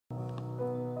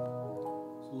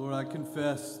Lord, I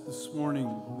confess this morning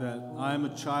that I am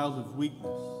a child of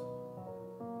weakness,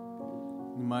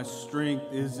 and my strength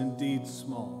is indeed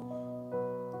small.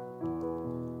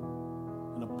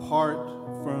 And apart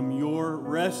from your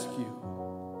rescue,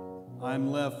 I am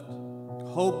left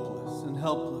hopeless and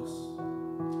helpless.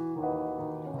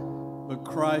 But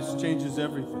Christ changes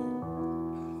everything.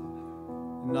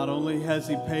 And not only has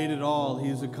He paid it all, He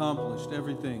has accomplished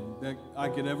everything that I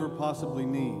could ever possibly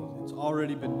need. It's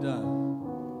already been done.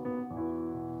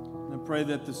 I pray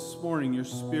that this morning your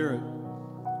Spirit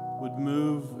would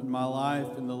move in my life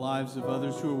and the lives of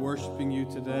others who are worshiping you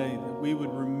today, that we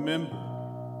would remember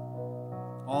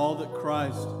all that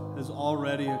Christ has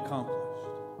already accomplished.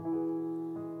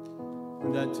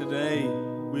 And that today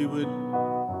we would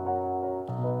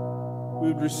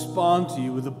respond to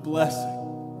you with a blessing,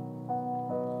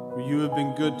 for you have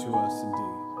been good to us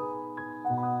indeed.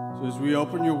 So as we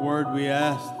open your word, we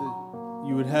ask that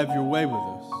you would have your way with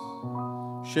us.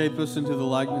 Shape us into the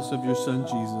likeness of your Son,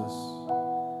 Jesus.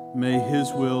 May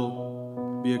His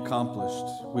will be accomplished.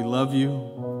 We love you.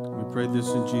 We pray this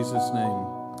in Jesus' name.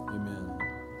 Amen.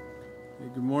 Hey,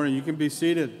 good morning. You can be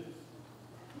seated.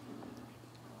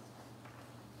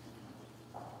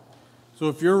 So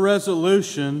if your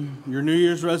resolution, your New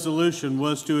Year's resolution,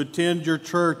 was to attend your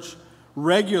church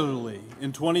regularly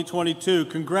in 2022,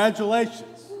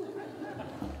 congratulations.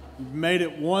 You've made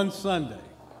it one Sunday.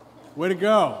 Way to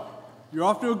go. You're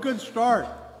off to a good start.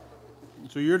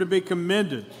 So you're to be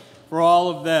commended for all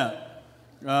of that.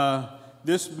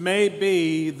 This may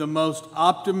be the most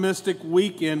optimistic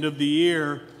weekend of the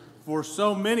year for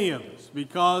so many of us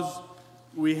because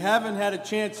we haven't had a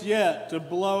chance yet to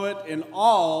blow it in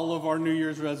all of our New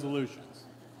Year's resolutions.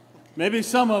 Maybe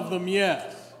some of them,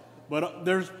 yes, but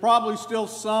there's probably still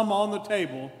some on the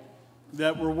table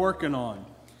that we're working on.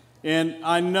 And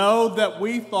I know that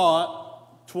we thought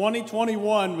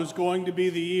 2021 was going to be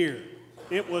the year.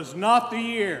 It was not the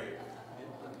year.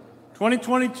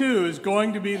 2022 is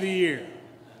going to be the year.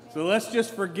 So let's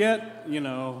just forget, you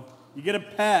get a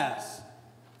pass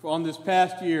on this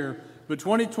past year. But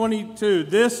 2022,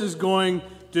 this is going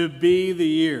to be the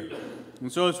year. And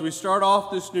so as we start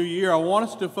off this new year, I want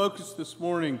us to focus this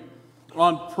morning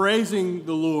on praising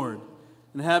the Lord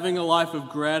and having a life of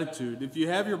gratitude. If you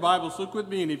have your Bibles, look with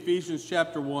me in Ephesians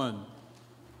chapter 1.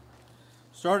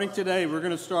 Starting today, we're going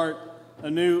to start a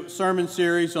new sermon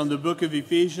series on the book of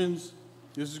Ephesians.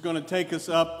 This is going to take us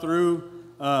up through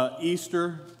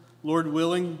Easter, Lord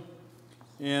willing.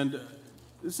 And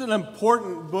this is an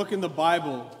important book in the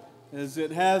Bible, as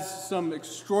it has some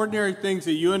extraordinary things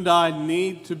that you and I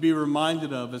need to be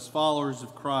reminded of as followers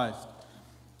of Christ.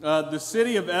 The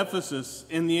city of Ephesus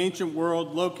in the ancient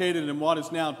world, located in what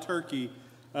is now Turkey,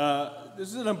 this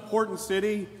is an important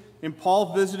city, and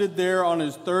Paul visited there on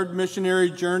his third missionary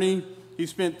journey. He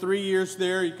spent 3 years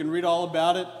there. You can read all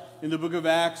about it in the book of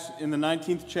Acts in the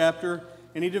 19th chapter,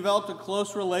 and he developed a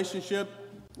close relationship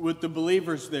with the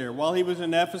believers there. While he was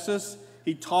in Ephesus,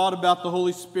 he taught about the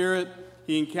Holy Spirit.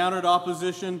 He encountered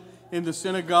opposition in the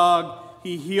synagogue.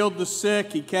 He healed the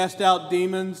sick. He cast out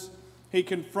demons. He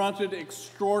confronted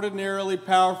extraordinarily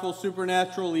powerful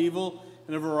supernatural evil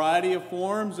in a variety of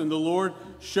forms, and the Lord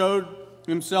showed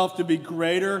Himself to be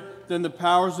greater than the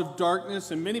powers of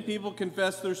darkness. And many people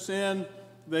confessed their sin.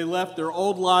 They left their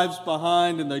old lives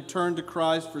behind, and they turned to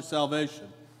Christ for salvation.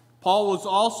 Paul was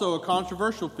also a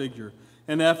controversial figure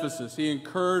in Ephesus. He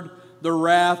incurred the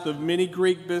wrath of many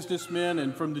Greek businessmen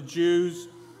and from the Jews.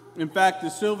 In fact, the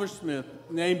silversmith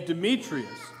named Demetrius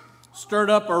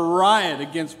stirred up a riot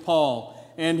against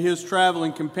Paul and his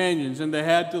traveling companions, and they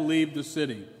had to leave the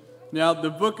city. Now,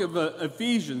 the book of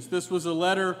Ephesians, this was a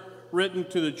letter written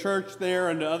to the church there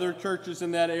and to other churches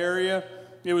in that area.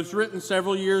 It was written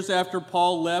several years after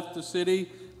Paul left the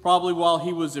city, probably while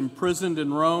he was imprisoned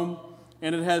in Rome,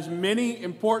 and it has many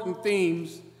important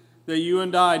themes that you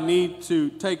and I need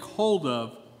to take hold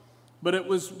of. But it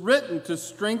was written to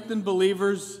strengthen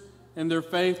believers in their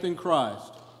faith in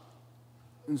Christ.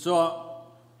 And so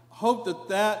I hope that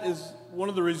that is one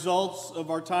of the results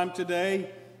of our time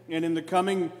today and in the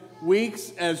coming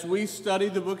weeks as we study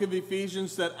the book of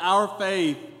Ephesians, that our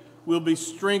faith will be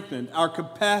strengthened, our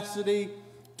capacity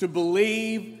to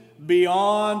believe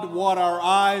beyond what our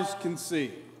eyes can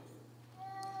see.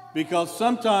 Because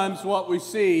sometimes what we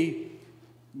see,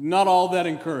 not all that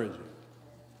encouraging.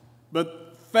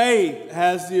 But faith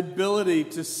has the ability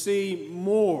to see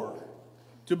more,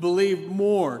 to believe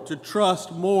more, to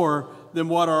trust more than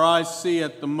what our eyes see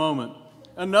at the moment.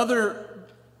 Another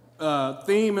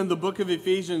theme in the book of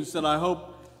Ephesians that I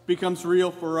hope becomes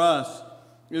real for us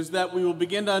is that we will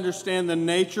begin to understand the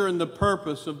nature and the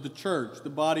purpose of the church, the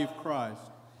body of Christ.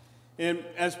 And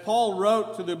as Paul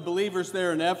wrote to the believers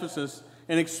there in Ephesus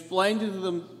and explained to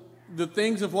them the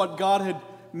things of what God had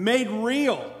made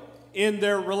real in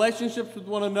their relationships with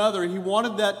one another, he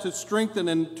wanted that to strengthen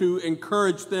and to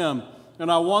encourage them.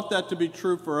 And I want that to be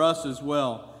true for us as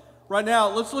well. Right now,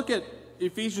 let's look at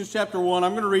Ephesians chapter 1.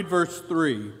 I'm going to read verse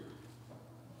 3.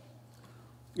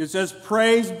 It says,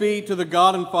 "Praise be to the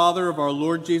God and Father of our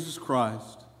Lord Jesus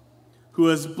Christ, who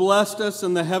has blessed us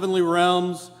in the heavenly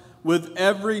realms with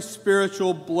every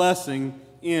spiritual blessing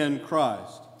in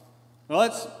Christ." Now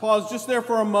let's pause just there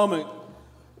for a moment,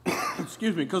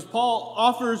 excuse me, because Paul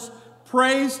offers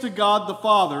praise to God the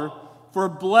Father for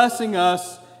blessing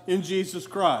us in Jesus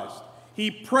Christ. He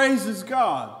praises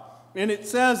God, and it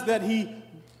says that he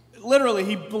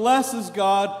blesses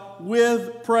God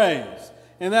with praise.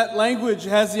 And that language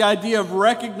has the idea of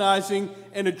recognizing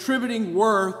and attributing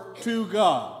worth to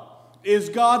God. Is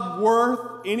God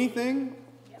worth anything?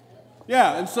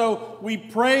 Yeah, and so we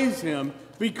praise him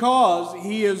because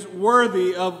he is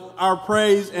worthy of our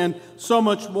praise and so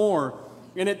much more.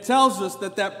 And it tells us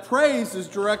that that praise is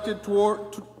directed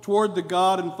toward the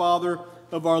God and Father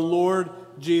of our Lord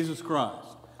Jesus Christ.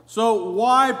 So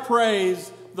why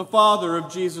praise the Father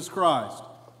of Jesus Christ?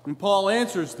 And Paul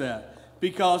answers that.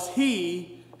 Because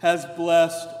he has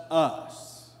blessed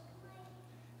us.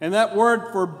 And that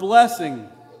word for blessing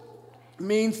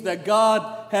means that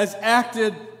God has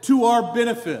acted to our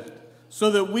benefit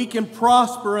so that we can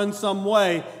prosper in some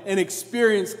way and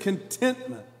experience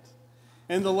contentment.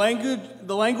 And the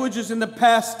language is in the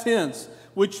past tense,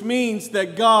 which means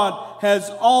that God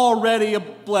has already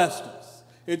blessed us.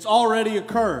 It's already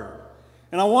occurred.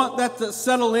 And I want that to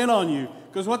settle in on you,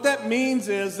 because what that means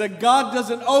is that God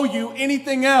doesn't owe you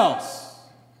anything else.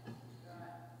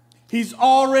 He's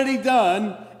already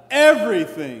done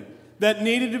everything that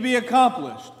needed to be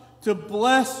accomplished to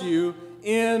bless you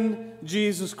in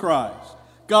Jesus Christ.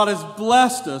 God has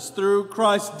blessed us through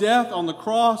Christ's death on the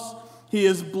cross. He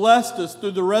has blessed us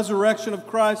through the resurrection of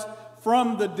Christ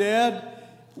from the dead.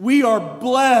 We are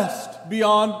blessed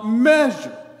beyond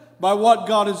measure by what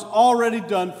God has already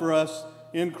done for us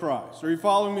in Christ. Are you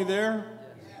following me there?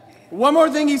 One more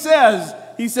thing he says.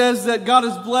 He says that God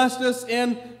has blessed us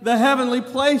in the heavenly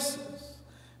places.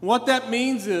 What that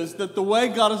means is that the way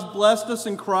God has blessed us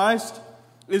in Christ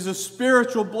is a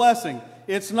spiritual blessing.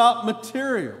 It's not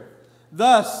material.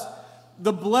 Thus,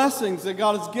 the blessings that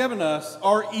God has given us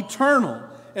are eternal,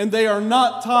 and they are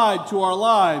not tied to our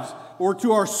lives or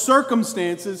to our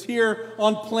circumstances here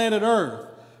on planet Earth,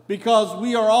 because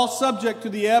we are all subject to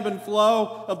the ebb and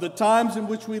flow of the times in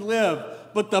which we live.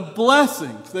 But the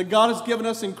blessings that God has given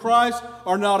us in Christ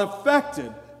are not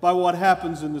affected by what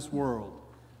happens in this world.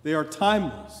 They are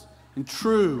timeless and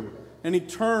true and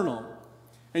eternal.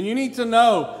 And you need to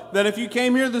know that if you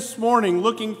came here this morning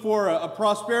looking for a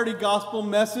prosperity gospel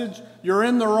message, you're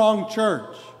in the wrong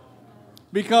church.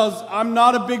 Because I'm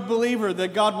not a big believer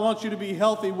that God wants you to be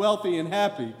healthy, wealthy, and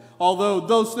happy. Although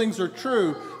those things are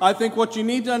true, I think what you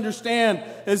need to understand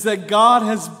is that God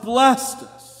has blessed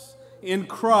us in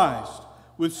Christ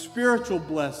with spiritual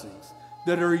blessings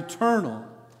that are eternal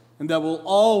and that will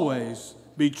always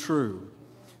be true.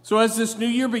 So as this new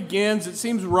year begins, it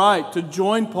seems right to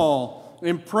join Paul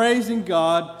in praising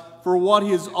God for what he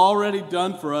has already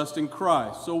done for us in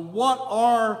Christ. So what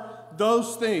are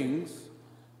those things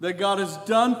that God has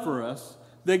done for us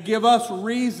that give us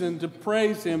reason to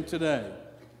praise him today?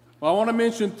 Well, I want to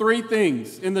mention three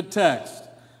things in the text.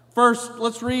 First,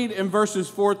 let's read in verses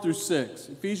 4 through 6.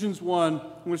 Ephesians 1,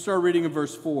 I'm going to start reading in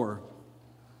verse 4.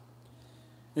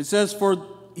 It says, "For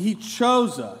he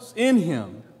chose us in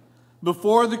him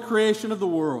before the creation of the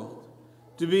world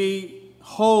to be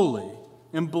holy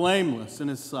and blameless in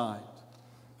his sight.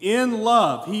 In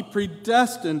love, he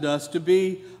predestined us to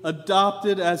be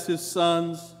adopted as his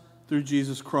sons through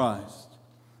Jesus Christ,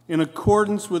 in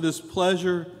accordance with his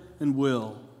pleasure and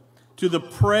will, to the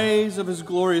praise of his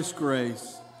glorious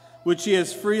grace, which he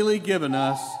has freely given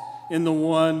us in the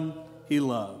one he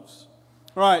loves."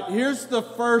 All right, here's the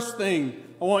first thing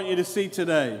I want you to see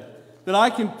today. That I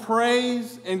can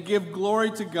praise and give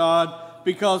glory to God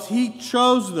because he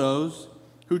chose those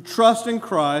who trust in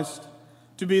Christ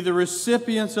to be the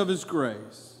recipients of his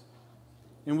grace.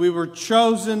 And we were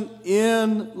chosen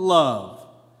in love.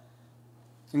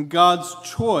 And God's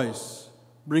choice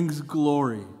brings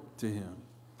glory to him.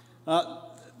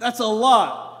 That's a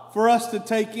lot for us to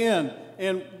take in.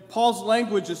 And Paul's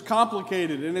language is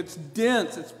complicated and it's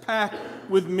dense, it's packed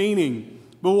with meaning.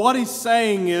 But what he's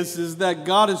saying is that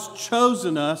God has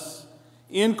chosen us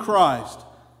in Christ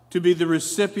to be the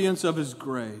recipients of his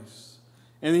grace.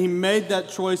 And he made that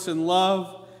choice in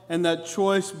love, and that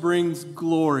choice brings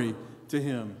glory to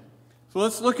him. So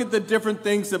let's look at the different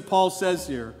things that Paul says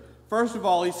here. First of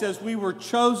all, he says we were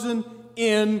chosen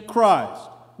in Christ.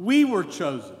 We were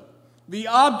chosen. The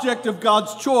object of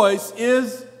God's choice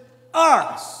is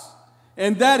us,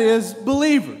 and that is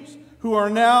believers who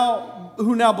now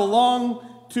belong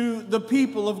to the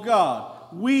people of God.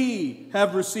 We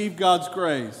have received God's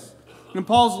grace. And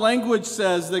Paul's language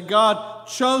says that God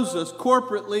chose us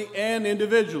corporately and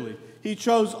individually. He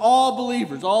chose all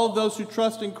believers, all of those who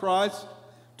trust in Christ,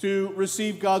 to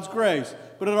receive God's grace.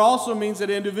 But it also means that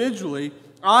individually,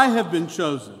 I have been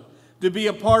chosen to be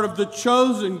a part of the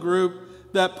chosen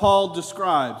group that Paul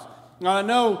describes. Now, I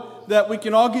know that we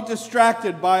can all get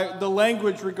distracted by the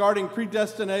language regarding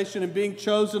predestination and being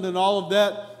chosen and all of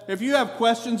that. If you have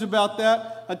questions about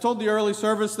that, I told the early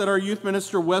service that our youth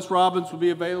minister, Wes Robbins, will be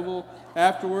available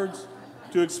afterwards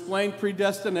to explain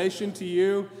predestination to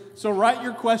you. So write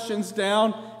your questions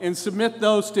down and submit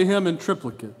those to him in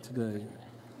triplicate today.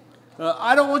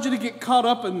 I don't want you to get caught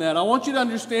up in that. I want you to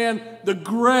understand the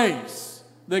grace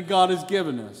that God has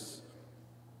given us.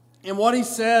 And what he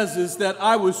says is that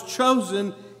I was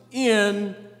chosen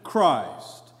in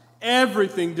Christ.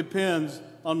 Everything depends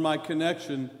on my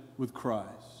connection with Christ.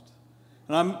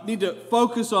 And I need to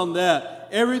focus on that.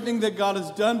 Everything that God has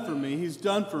done for me, he's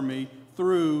done for me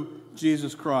through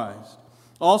Jesus Christ.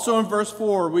 Also in verse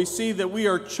 4, we see that we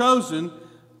were chosen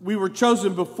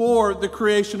before the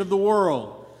creation of the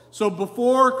world. So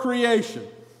before creation,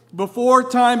 before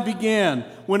time began,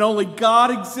 when only God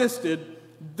existed,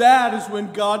 that is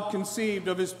when God conceived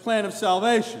of his plan of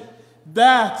salvation.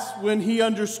 That's when he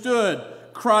understood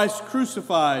Christ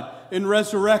crucified and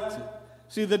resurrected.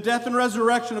 See, the death and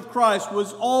resurrection of Christ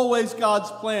was always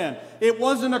God's plan. It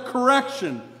wasn't a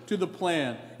correction to the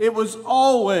plan. It was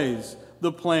always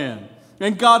the plan.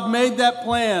 And God made that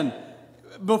plan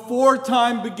before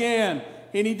time began.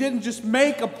 And he didn't just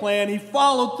make a plan, he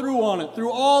followed through on it.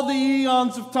 Through all the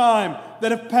eons of time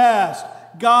that have passed,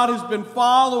 God has been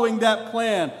following that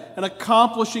plan and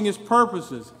accomplishing his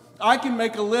purposes. I can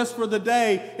make a list for the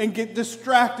day and get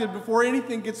distracted before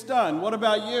anything gets done. What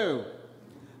about you?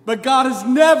 But God has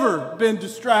never been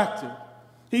distracted.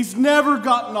 He's never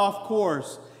gotten off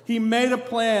course. He made a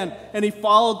plan and he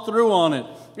followed through on it.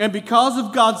 And because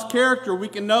of God's character, we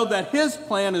can know that his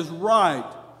plan is right.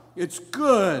 It's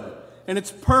good. And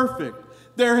it's perfect.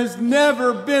 There has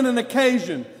never been an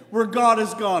occasion where God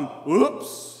has gone,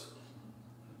 whoops.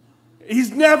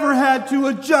 He's never had to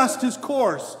adjust his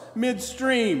course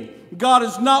midstream. God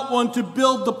is not one to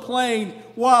build the plane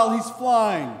while he's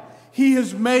flying. He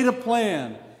has made a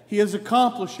plan. He is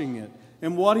accomplishing it.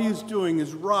 And what he is doing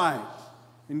is right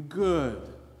and good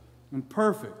and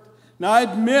perfect. Now, I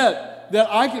admit that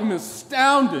I am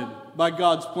astounded by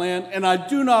God's plan and I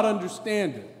do not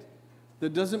understand it.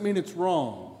 That doesn't mean it's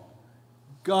wrong.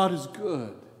 God is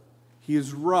good. He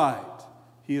is right.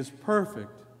 He is perfect.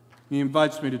 He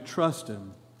invites me to trust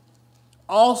him.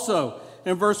 Also,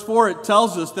 in verse 4, it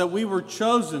tells us that we were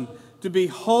chosen to be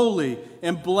holy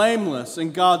and blameless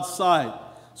in God's sight.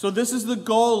 So this is the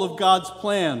goal of God's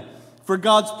plan, for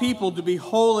God's people to be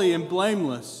holy and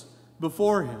blameless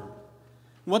before him.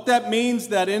 What that means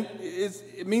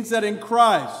it means that in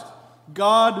Christ,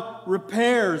 God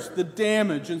repairs the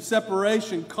damage and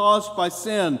separation caused by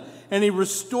sin, and he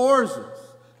restores us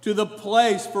to the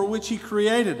place for which he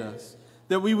created us,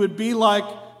 that we would be like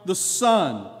the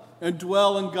Son and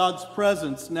dwell in God's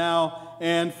presence now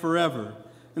and forever.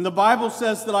 And the Bible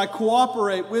says that I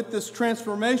cooperate with this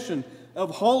transformation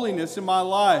of holiness in my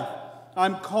life.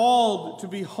 I'm called to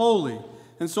be holy,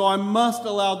 and so I must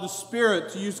allow the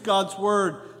Spirit to use God's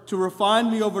Word to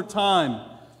refine me over time,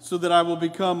 so that I will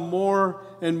become more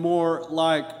and more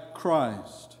like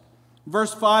Christ.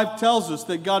 Verse 5 tells us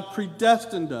that God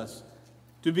predestined us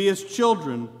to be his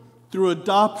children through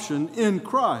adoption in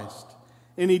Christ.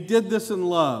 And he did this in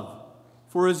love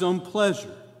for his own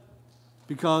pleasure,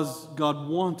 because God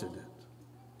wanted it.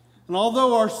 And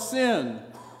although our sin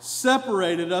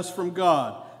separated us from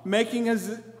God, making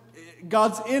us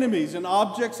God's enemies and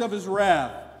objects of his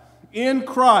wrath, in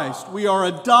Christ, we are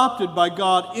adopted by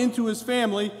God into his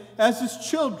family as his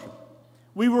children.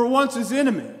 We were once his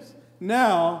enemies.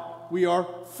 Now we are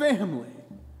family.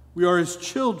 We are his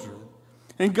children.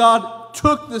 And God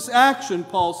took this action,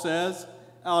 Paul says,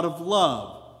 out of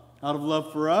love. Out of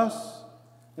love for us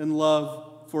and love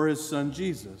for his son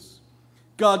Jesus.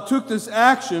 God took this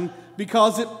action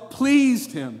because it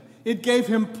pleased him. It gave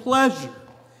him pleasure.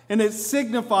 And it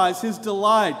signifies his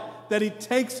delight that he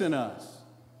takes in us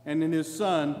and in his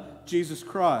Son, Jesus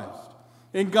Christ.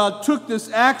 And God took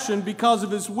this action because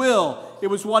of his will. It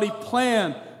was what he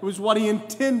planned. It was what he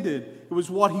intended. It was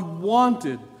what he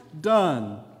wanted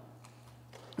done.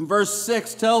 And verse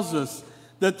 6 tells us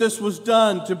that this was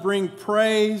done to bring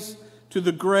praise to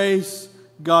the grace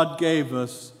God gave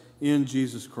us in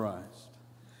Jesus Christ.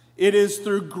 It is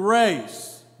through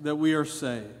grace that we are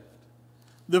saved.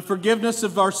 The forgiveness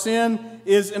of our sin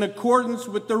is in accordance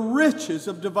with the riches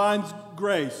of divine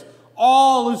grace.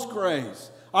 All is grace.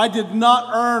 I did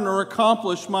not earn or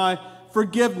accomplish my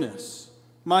forgiveness,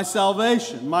 my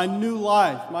salvation, my new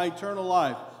life, my eternal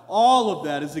life. All of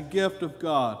that is a gift of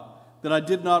God that I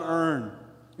did not earn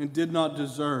and did not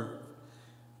deserve.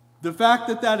 The fact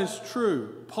that that is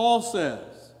true, Paul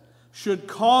says, should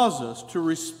cause us to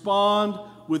respond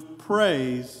with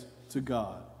praise to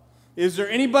God. Is there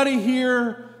anybody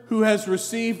here who has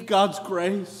received God's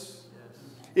grace?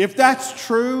 If that's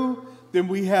true, then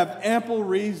we have ample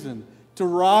reason to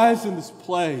rise in this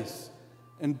place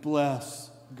and bless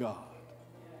God,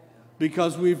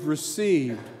 because we've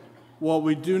received what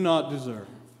we do not deserve,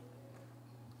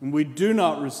 and we do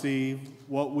not receive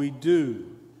what we do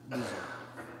deserve.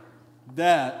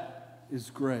 That is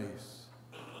grace,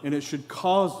 and it should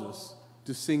cause us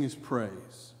to sing His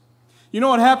praise. You know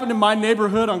what happened in my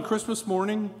neighborhood on Christmas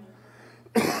morning?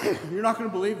 You're not going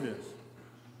to believe this.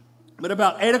 But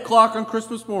about 8 o'clock on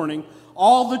Christmas morning,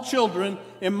 all the children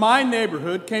in my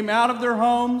neighborhood came out of their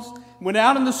homes, went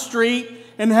out in the street,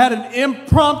 and had an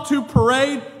impromptu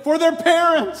parade for their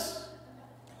parents.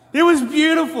 It was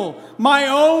beautiful. My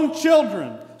own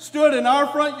children stood in our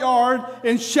front yard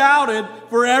and shouted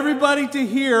for everybody to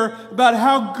hear about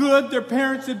how good their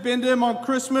parents had been to them on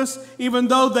Christmas, even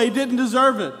though they didn't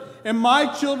deserve it. And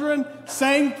my children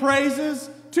sang praises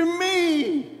to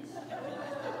me.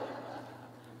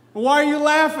 Why are you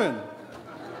laughing?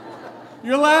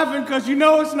 You're laughing because you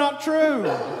know it's not true.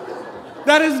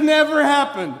 That has never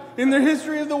happened in the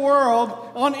history of the world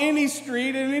on any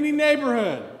street in any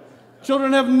neighborhood.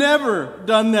 Children have never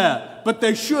done that, but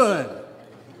they should.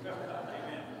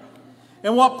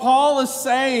 And what Paul is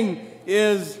saying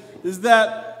is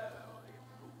that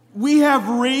we have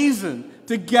reason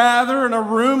to gather in a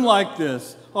room like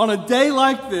this, on a day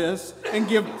like this, and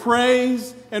give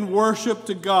praise and worship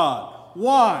to God.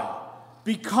 Why?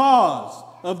 Because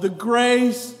of the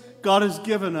grace God has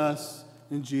given us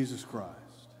in Jesus Christ.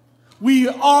 We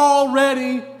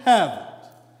already have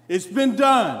it. It's been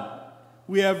done.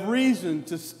 We have reason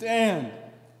to stand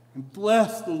and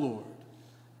bless the Lord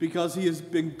because He has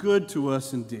been good to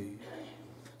us indeed.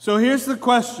 So here's the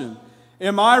question.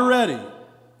 Am I ready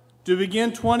to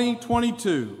begin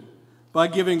 2022 by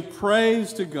giving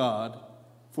praise to God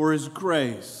for His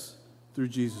grace through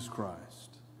Jesus Christ?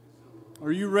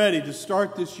 Are you ready to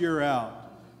start this year out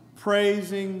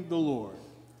praising the Lord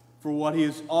for what He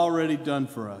has already done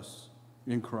for us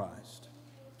in Christ?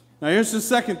 Now here's the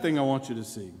second thing I want you to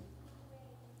see.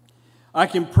 I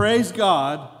can praise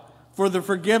God for the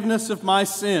forgiveness of my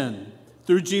sin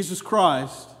through Jesus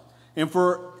Christ and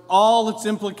for all its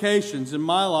implications in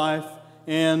my life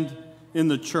and in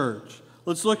the church.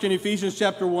 Let's look in Ephesians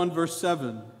chapter 1, verse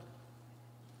 7.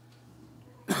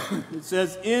 It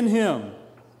says, "In Him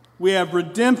we have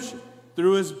redemption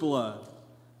through His blood,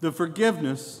 the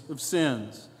forgiveness of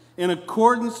sins, in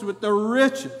accordance with the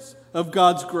riches of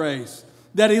God's grace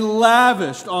that He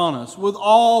lavished on us with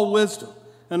all wisdom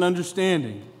and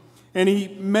understanding. And He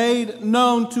made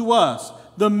known to us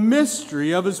the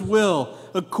mystery of His will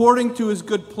according to His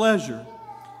good pleasure,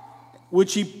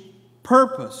 which He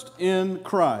purposed in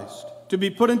Christ, to be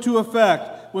put into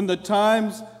effect when the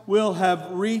times will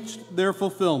have reached their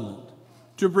fulfillment,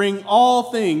 to bring all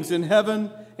things in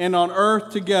heaven and on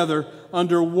earth together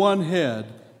under one head,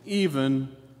 even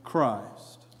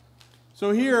Christ."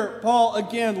 So here, Paul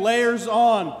again layers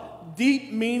on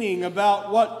deep meaning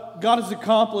about what God has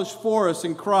accomplished for us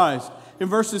in Christ. In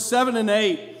verses 7 and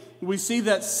 8, we see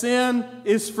that sin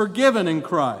is forgiven in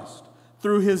Christ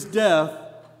through His death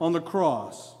on the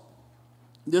cross.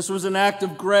 This was an act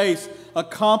of grace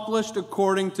accomplished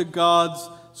according to God's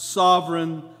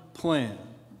sovereign plan.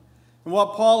 And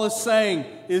what Paul is saying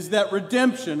is that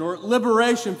redemption or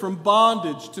liberation from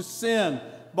bondage to sin,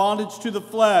 bondage to the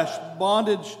flesh,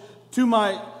 bondage to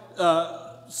my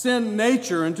sin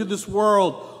nature and to this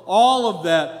world, all of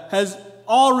that has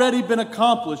already been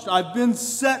accomplished. I've been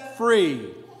set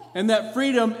free. And that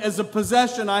freedom is a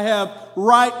possession I have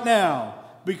right now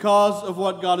because of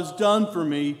what God has done for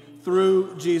me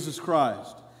through Jesus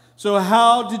Christ. So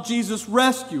how did Jesus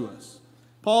rescue us?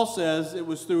 Paul says it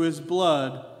was through His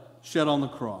blood shed on the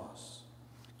cross.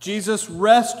 Jesus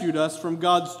rescued us from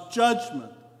God's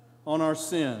judgment on our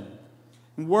sin.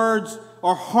 And words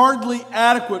are hardly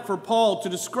adequate for Paul to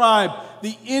describe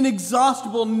the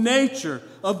inexhaustible nature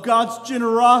of God's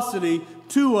generosity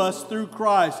to us through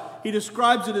Christ. He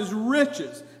describes it as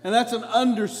riches, and that's an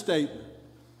understatement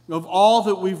of all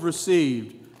that we've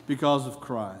received because of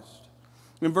Christ.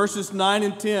 In verses 9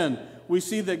 and 10, we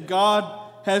see that God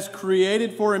has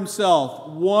created for himself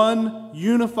one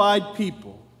unified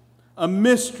people, a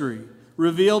mystery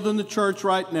revealed in the church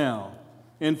right now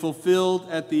and fulfilled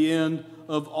at the end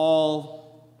of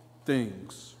all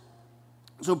things.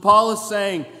 So Paul is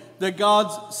saying that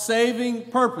God's saving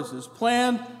purposes,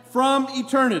 planned from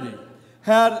eternity,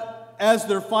 had as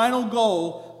their final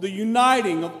goal the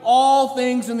uniting of all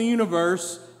things in the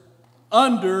universe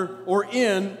under or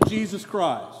in Jesus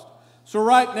Christ. So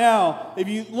right now, if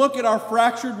you look at our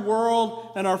fractured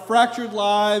world and our fractured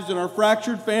lives and our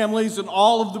fractured families and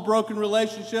all of the broken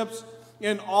relationships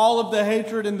and all of the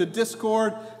hatred and the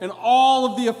discord and all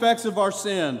of the effects of our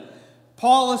sin,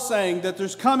 Paul is saying that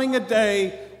there's coming a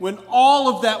day when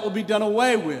all of that will be done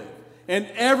away with, and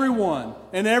everyone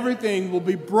and everything will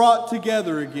be brought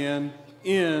together again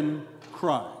in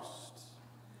Christ.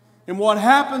 And what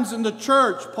happens in the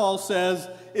church, Paul says,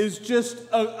 is just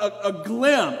a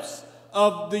glimpse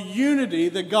of the unity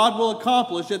that God will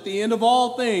accomplish at the end of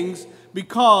all things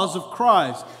because of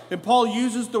Christ. And Paul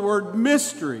uses the word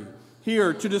mystery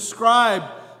here to describe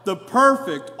the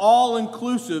perfect,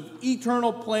 all-inclusive,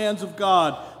 eternal plans of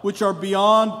God, which are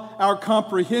beyond our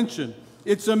comprehension.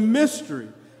 It's a mystery.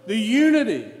 The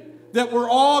unity that we're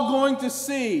all going to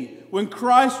see when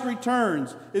Christ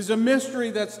returns is a mystery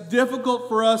that's difficult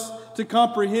for us to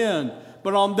comprehend.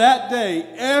 But on that day,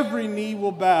 every knee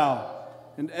will bow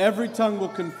and every tongue will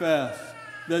confess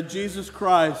that Jesus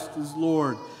Christ is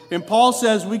Lord. And Paul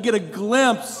says we get a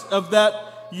glimpse of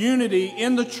that unity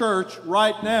in the church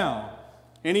right now.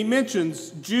 And he mentions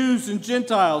Jews and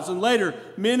Gentiles, and later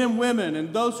men and women,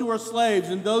 and those who are slaves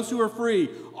and those who are free.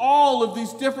 All of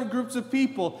these different groups of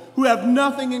people who have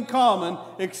nothing in common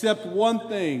except one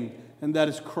thing, and that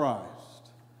is Christ.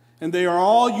 And they are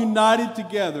all united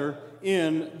together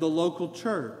in the local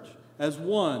church as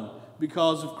one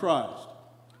because of Christ.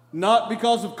 Not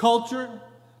because of culture,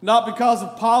 not because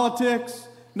of politics,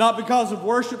 not because of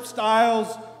worship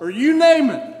styles, or you name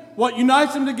it. What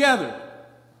unites them together?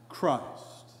 Christ.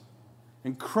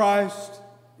 And Christ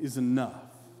is enough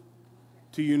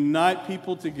to unite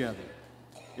people together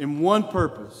in one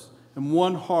purpose, in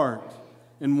one heart,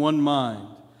 in one mind.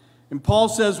 And Paul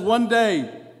says one day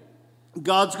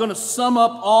God's going to sum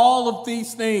up all of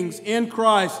these things in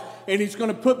Christ, and he's going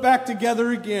to put back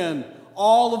together again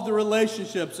all of the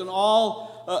relationships and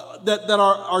all that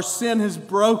our sin has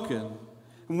broken.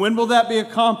 And when will that be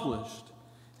accomplished?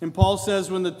 And Paul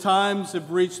says when the times have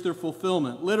reached their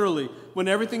fulfillment, literally, when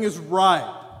everything is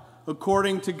ripe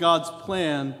according to God's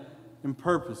plan and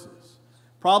purposes.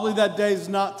 Probably that day is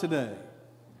not today,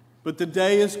 but the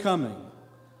day is coming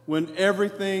when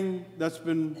everything that's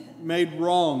been made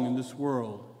wrong in this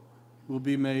world will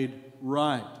be made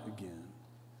right again.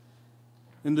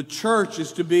 And the church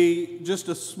is to be just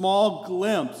a small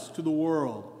glimpse to the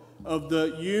world of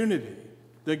the unity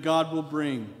that God will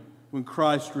bring when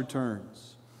Christ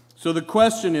returns. So the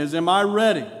question is, am I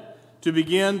ready to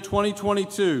begin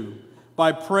 2022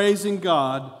 by praising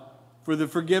God for the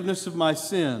forgiveness of my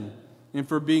sin and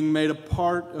for being made a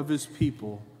part of his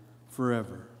people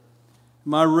forever?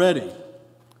 Am I ready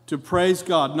to praise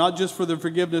God, not just for the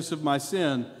forgiveness of my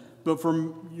sin, but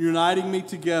for uniting me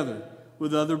together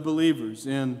with other believers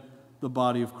in the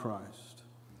body of Christ?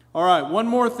 All right, one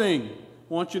more thing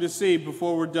I want you to see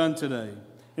before we're done today,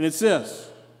 and it's this.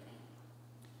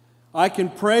 I can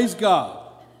praise God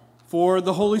for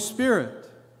the Holy Spirit,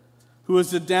 who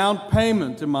is a down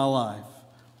payment in my life,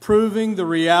 proving the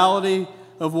reality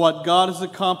of what God has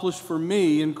accomplished for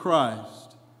me in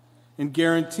Christ, and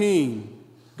guaranteeing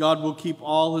God will keep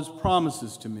all his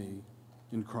promises to me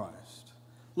in Christ.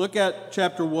 Look at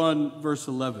chapter 1, verse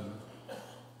 11.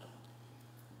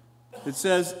 It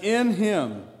says, "In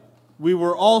him we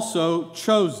were also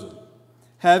chosen,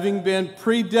 having been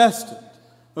predestined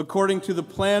according to the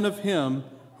plan of him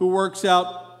who works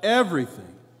out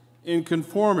everything in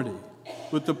conformity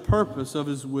with the purpose of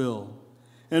his will,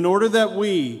 in order that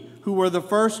we, who were the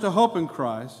first to hope in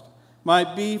Christ,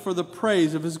 might be for the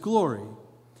praise of his glory.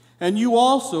 And you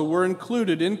also were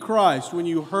included in Christ when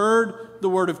you heard the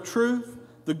word of truth,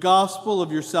 the gospel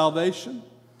of your salvation.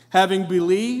 Having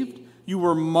believed, you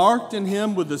were marked in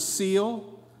him with a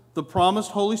seal, the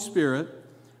promised Holy Spirit,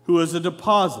 who is a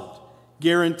deposit,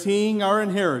 guaranteeing our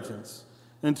inheritance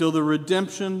until the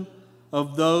redemption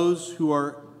of those who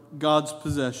are God's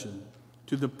possession,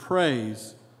 to the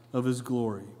praise of his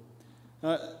glory."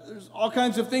 There's all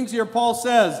kinds of things here Paul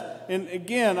says. And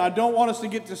again, I don't want us to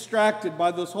get distracted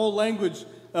by this whole language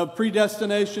of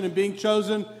predestination and being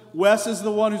chosen. Wes is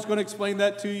the one who's going to explain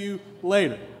that to you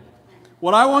later.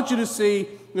 What I want you to see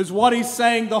is what he's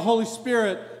saying the Holy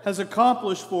Spirit has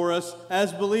accomplished for us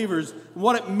as believers, and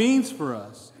what it means for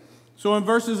us. So in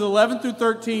verses 11 through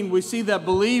 13, we see that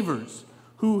believers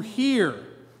who hear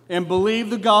and believe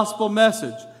the gospel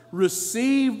message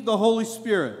receive the Holy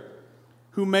Spirit,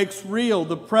 who makes real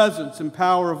the presence and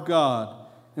power of God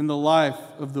in the life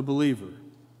of the believer.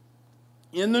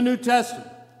 In the New Testament,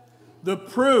 the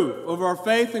proof of our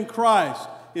faith in Christ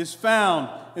is found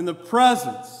in the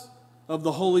presence of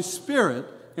the Holy Spirit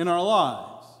in our lives.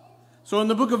 So in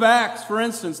the book of Acts, for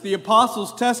instance, the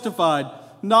apostles testified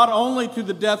not only to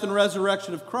the death and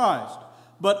resurrection of Christ,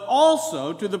 but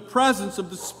also to the presence of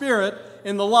the Spirit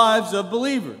in the lives of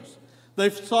believers. They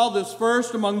saw this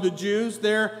first among the Jews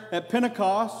there at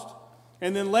Pentecost,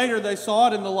 and then later they saw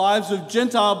it in the lives of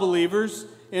Gentile believers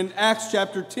in Acts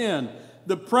chapter 10.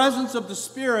 The presence of the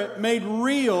Spirit made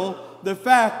real the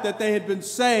fact that they had been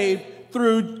saved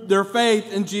through their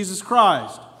faith in Jesus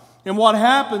Christ. And what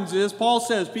happens is, Paul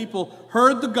says, people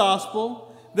heard the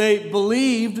gospel, they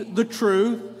believed the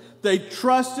truth, they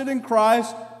trusted in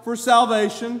Christ for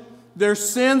salvation, their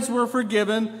sins were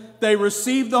forgiven, they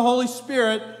received the Holy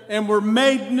Spirit and were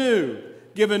made new,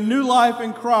 given new life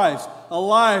in Christ, a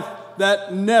life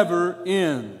that never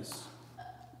ends.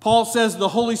 Paul says the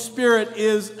Holy Spirit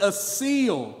is a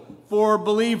seal for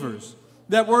believers.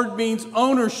 That word means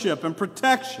ownership and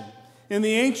protection. In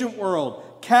the ancient world,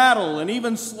 cattle and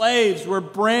even slaves were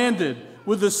branded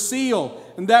with a seal,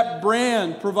 and that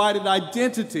brand provided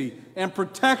identity and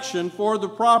protection for the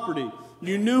property.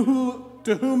 You knew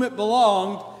to whom it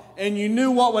belonged, and you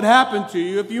knew what would happen to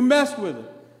you if you messed with it.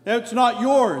 It's not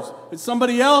yours, it's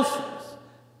somebody else's.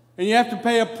 And you have to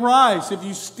pay a price if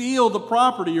you steal the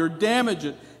property or damage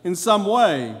it in some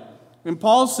way. And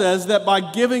Paul says that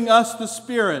by giving us the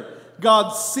Spirit,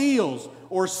 God seals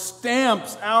or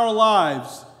stamps our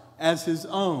lives as His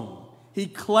own. He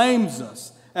claims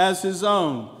us as His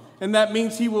own. And that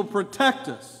means He will protect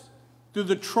us through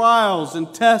the trials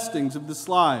and testings of this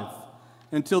life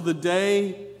until the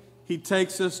day He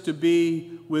takes us to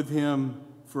be with Him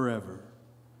forever.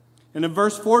 And in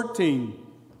verse 14,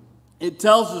 it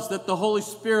tells us that the Holy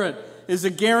Spirit is a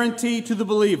guarantee to the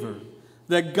believer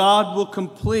that God will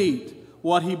complete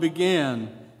what He began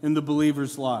in the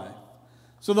believer's life.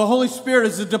 So the Holy Spirit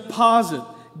is a deposit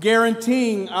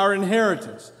guaranteeing our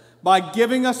inheritance. By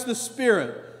giving us the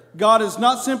Spirit, God is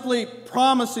not simply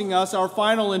promising us our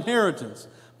final inheritance,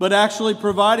 but actually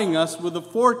providing us with a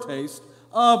foretaste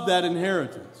of that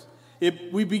inheritance.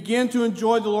 We begin to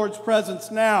enjoy the Lord's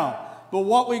presence now, but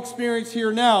what we experience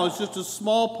here now is just a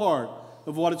small part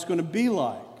of what it's going to be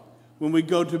like when we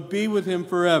go to be with Him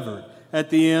forever at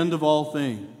the end of all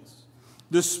things.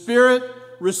 The Spirit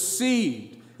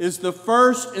received is the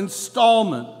first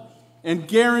installment and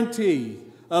guarantee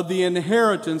of the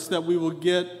inheritance that we will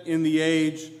get in the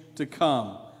age to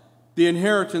come, the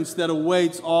inheritance that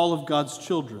awaits all of God's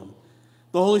children.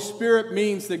 The Holy Spirit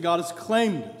means that God has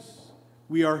claimed us.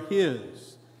 We are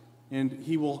His, and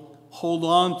He will hold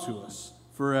on to us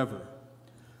forever.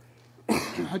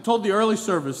 I told the early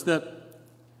service that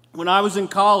when I was in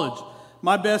college,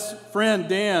 my best friend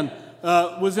Dan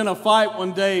was in a fight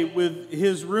one day with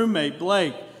his roommate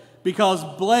Blake because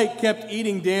Blake kept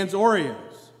eating Dan's Oreos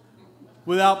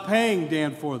without paying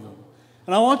Dan for them.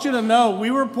 And I want you to know, we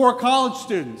were poor college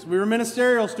students. We were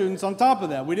ministerial students on top of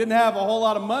that. We didn't have a whole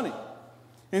lot of money.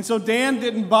 And so Dan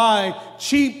didn't buy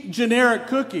cheap, generic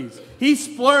cookies. He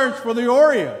splurged for the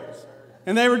Oreos.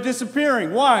 And they were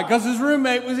disappearing. Why? Because his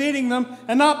roommate was eating them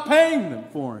and not paying them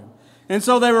for him. And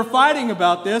so they were fighting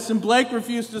about this, and Blake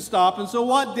refused to stop. And so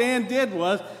what Dan did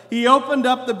was, he opened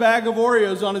up the bag of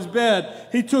Oreos on his bed.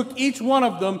 He took each one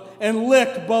of them and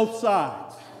licked both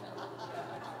sides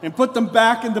and put them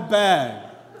back in the bag.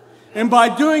 And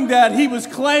by doing that, he was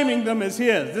claiming them as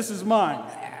his. This is mine.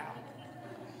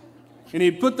 And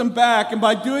he put them back, and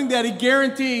by doing that, he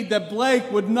guaranteed that Blake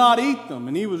would not eat them,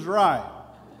 and he was right.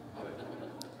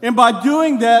 And by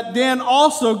doing that, Dan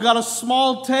also got a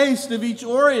small taste of each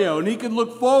Oreo, and he could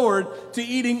look forward to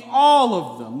eating all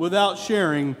of them without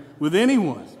sharing with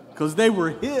anyone, because they were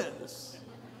his.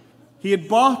 He had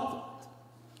bought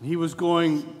them. He was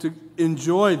going to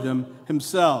enjoy them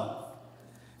himself.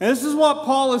 And this is what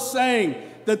Paul is saying,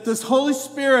 that this Holy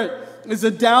Spirit is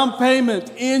a down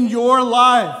payment in your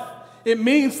life. It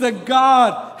means that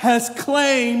God has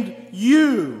claimed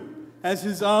you as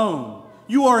His own.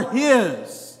 You are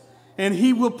His. And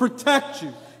He will protect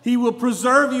you. He will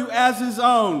preserve you as His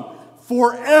own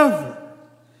forever.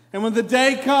 And when the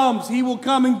day comes, He will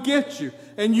come and get you.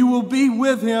 And you will be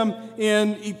with Him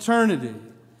in eternity.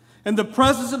 And the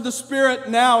presence of the Spirit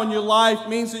now in your life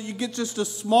means that you get just a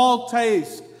small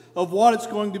taste of what it's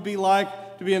going to be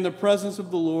like to be in the presence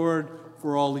of the Lord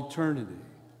for all eternity.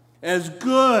 As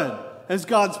good as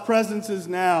God's presence is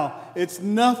now, it's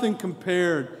nothing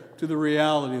compared to the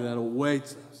reality that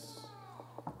awaits us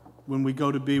when we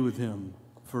go to be with Him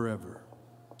forever.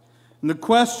 And the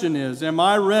question is, am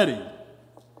I ready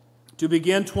to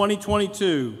begin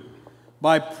 2022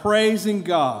 by praising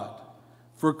God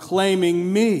for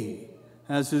claiming me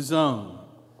as His own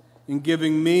and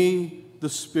giving me the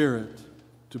Spirit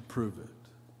to prove it?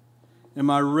 Am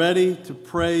I ready to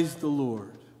praise the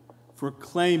Lord for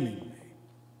claiming me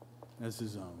as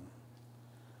His own?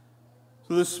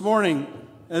 So this morning,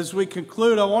 as we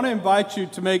conclude, I want to invite you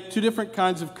to make two different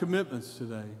kinds of commitments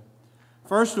today.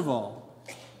 First of all,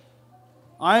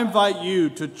 I invite you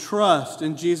to trust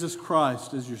in Jesus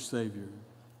Christ as your Savior.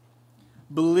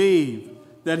 Believe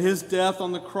that His death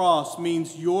on the cross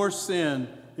means your sin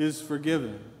is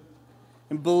forgiven.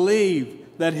 And believe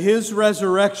that His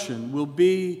resurrection will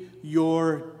be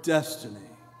your destiny.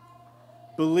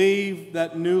 Believe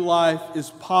that new life is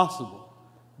possible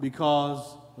because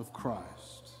of Christ.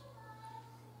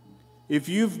 If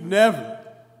you've never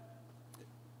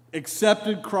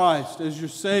accepted Christ as your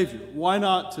Savior, why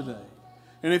not today?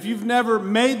 And if you've never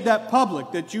made that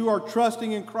public, that you are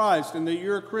trusting in Christ and that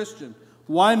you're a Christian,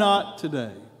 why not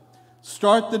today?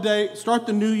 Start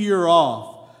the new year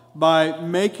off by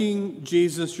making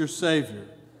Jesus your Savior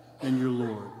and your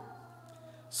Lord.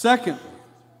 Secondly,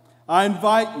 I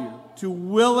invite you to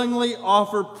willingly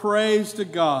offer praise to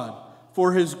God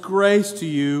for His grace to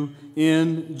you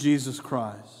in Jesus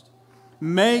Christ.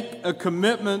 Make a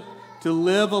commitment to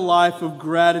live a life of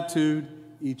gratitude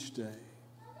each day.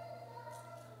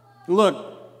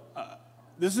 Look,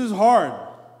 this is hard,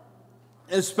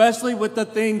 especially with the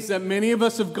things that many of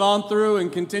us have gone through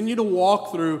and continue to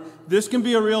walk through. This can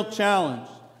be a real challenge.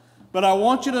 But I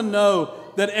want you to know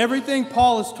that everything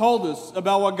Paul has told us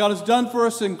about what God has done for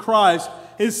us in Christ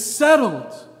is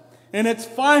settled and it's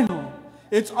final.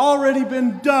 It's already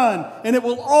been done and it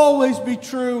will always be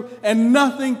true and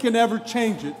nothing can ever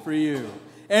change it for you.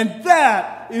 And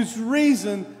that is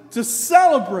reason to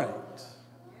celebrate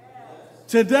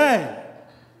today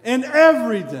and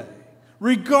every day,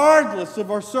 regardless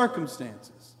of our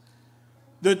circumstances.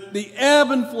 The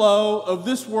ebb and flow of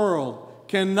this world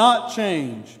cannot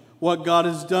change what God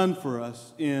has done for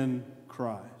us in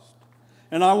Christ.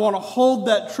 And I want to hold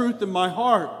that truth in my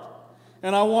heart.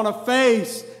 And I want to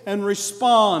face and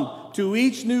respond to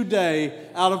each new day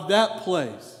out of that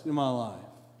place in my life.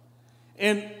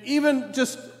 And even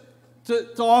just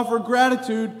to offer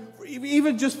gratitude,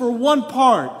 even just for one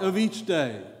part of each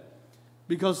day,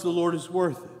 because the Lord is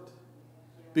worth it.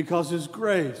 Because His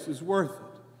grace is worth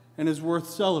it and is worth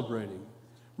celebrating,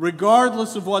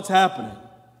 regardless of what's happening.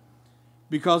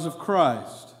 Because of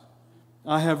Christ,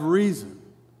 I have reason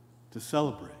to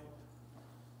celebrate,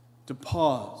 to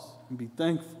pause and be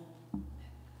thankful,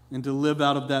 and to live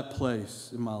out of that place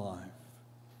in my life.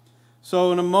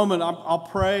 So in a moment, I'll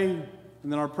pray,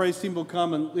 and then our praise team will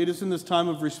come and lead us in this time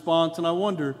of response. And I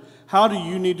wonder, how do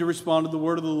you need to respond to the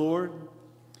word of the Lord?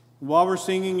 While we're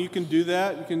singing, you can do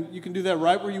that. You can do that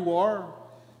right where you are.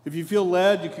 If you feel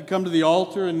led, you can come to the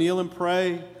altar and kneel and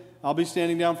pray. I'll be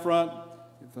standing down front.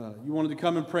 If you wanted to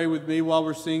come and pray with me while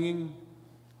we're singing,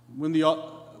 when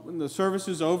the service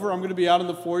is over, I'm going to be out in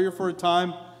the foyer for a time.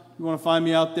 If you want to find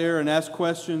me out there and ask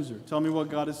questions or tell me what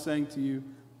God is saying to you,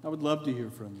 I would love to hear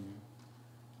from you.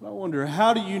 But I wonder,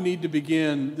 how do you need to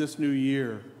begin this new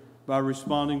year? By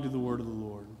responding to the word of the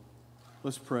Lord.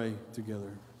 Let's pray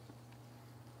together.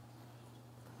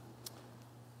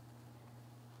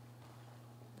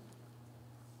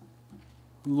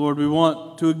 Lord, we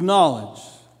want to acknowledge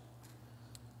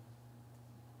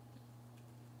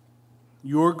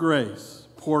your grace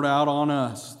poured out on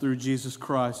us through Jesus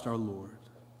Christ our Lord.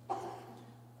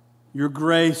 Your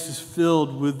grace is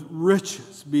filled with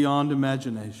riches beyond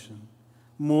imagination,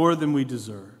 more than we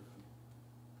deserve,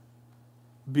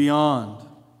 beyond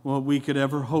what we could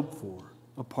ever hope for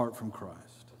apart from Christ.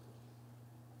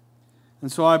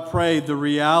 And so I pray the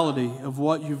reality of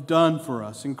what you've done for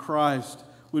us in Christ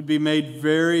would be made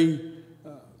very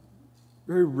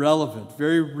relevant,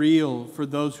 very real for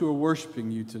those who are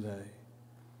worshiping you today.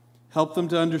 Help them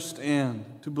to understand,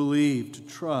 to believe, to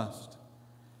trust.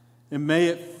 And may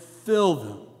it fill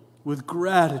them with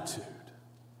gratitude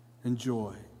and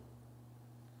joy.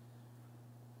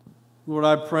 Lord,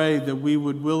 I pray that we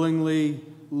would willingly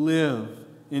live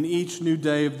in each new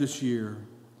day of this year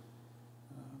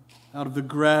out of the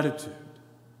gratitude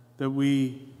that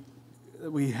we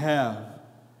have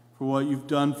for what you've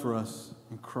done for us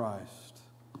in Christ.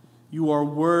 You are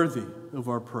worthy of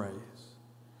our praise.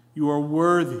 You are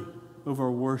worthy of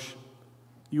our worship.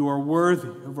 You are worthy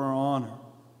of our honor.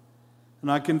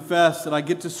 And I confess that I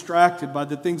get distracted by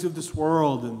the things of this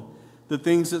world and the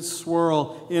things that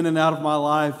swirl in and out of my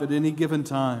life at any given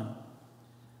time.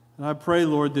 And I pray,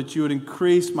 Lord, that you would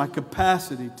increase my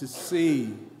capacity to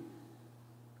see,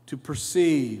 to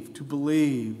perceive, to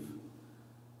believe,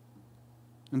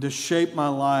 and to shape my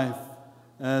life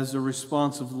as a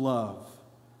response of love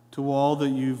to all that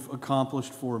you've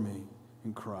accomplished for me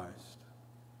in Christ.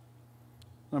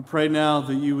 I pray now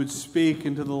that you would speak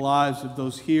into the lives of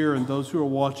those here and those who are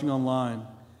watching online.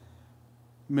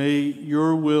 May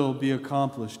your will be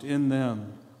accomplished in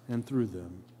them and through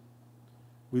them.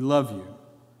 We love you.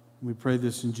 We pray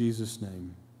this in Jesus'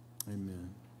 name. Amen.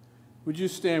 Would you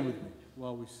stand with me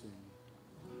while we sing?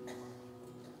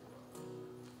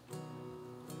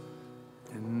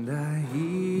 And I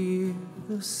hear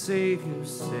the Savior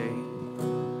say,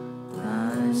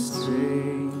 thy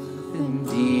strength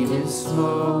indeed is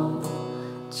small.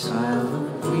 Child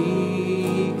of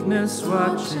weakness,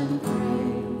 watch and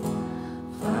pray.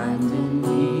 Find in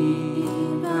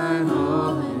me thine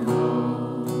all in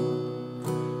all.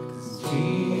 'Cause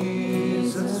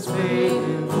Jesus paid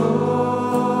it all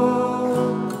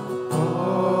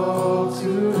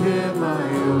to him I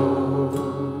owe.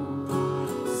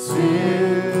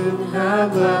 Sin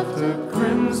had left a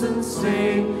crimson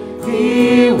stain,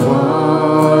 he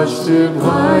washed it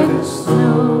white as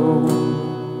snow.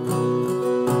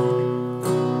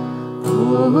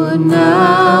 Oh,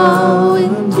 now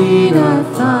indeed I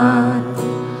find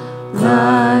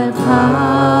thy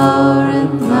power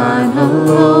and thine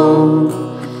alone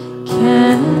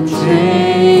can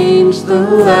change the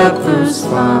leper's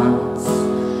spots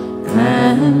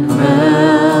and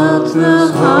melt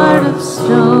the heart of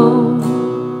stone.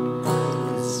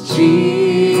 'Cause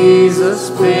Jesus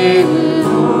paid it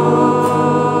all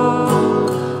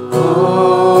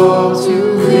to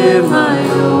him I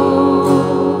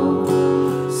owe.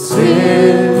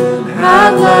 Sin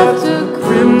had left a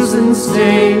crimson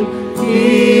stain,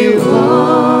 he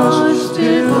washed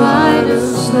it white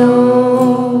as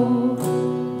snow.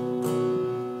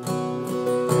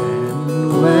 And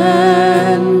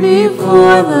when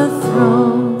before the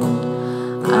throne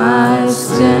I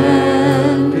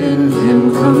stand in him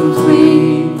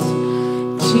complete,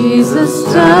 Jesus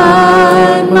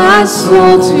died my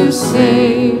soul to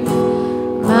save,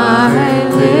 my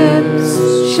lips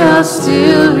shall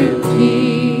still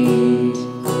repeat.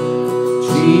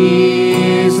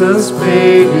 Jesus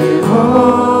paid it all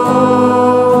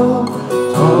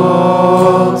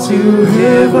to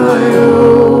him I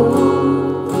owe.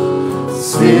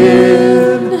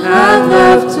 Sin had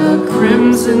left a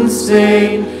crimson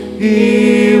stain,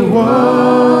 he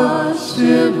washed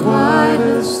it white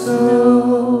as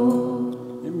snow.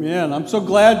 Amen. I'm so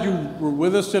glad you were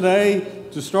with us today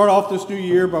to start off this new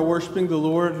year by worshiping the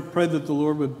Lord. I pray that the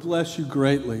Lord would bless you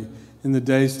greatly in the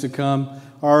days to come.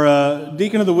 Our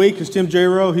deacon of the week is Tim J.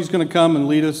 Rowe. He's going to come and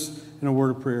lead us in a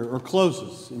word of prayer, or close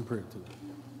us in prayer today.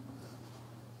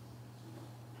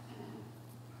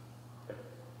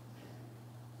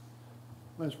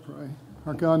 Let's pray.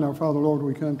 Our God and our Father, Lord,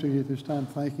 we come to you at this time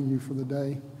thanking you for the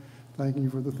day, thanking you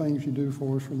for the things you do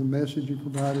for us, for the message you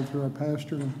provided through our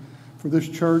pastor, and for this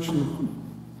church and the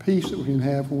peace that we can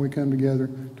have when we come together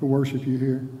to worship you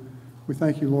here. We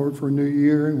thank you, Lord, for a new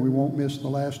year, and we won't miss the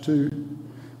last two.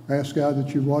 I ask, God,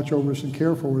 that you watch over us and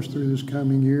care for us through this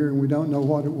coming year, and we don't know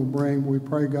what it will bring. We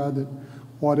pray, God, that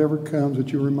whatever comes,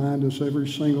 that you remind us every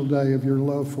single day of your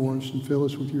love for us and fill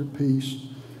us with your peace.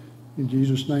 In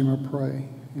Jesus' name I pray.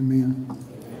 Amen.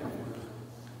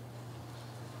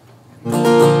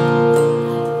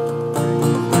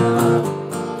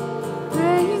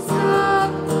 Praise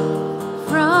God,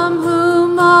 from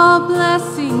whom all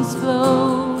blessings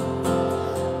flow.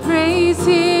 Praise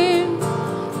Him,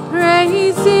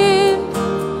 praise Him.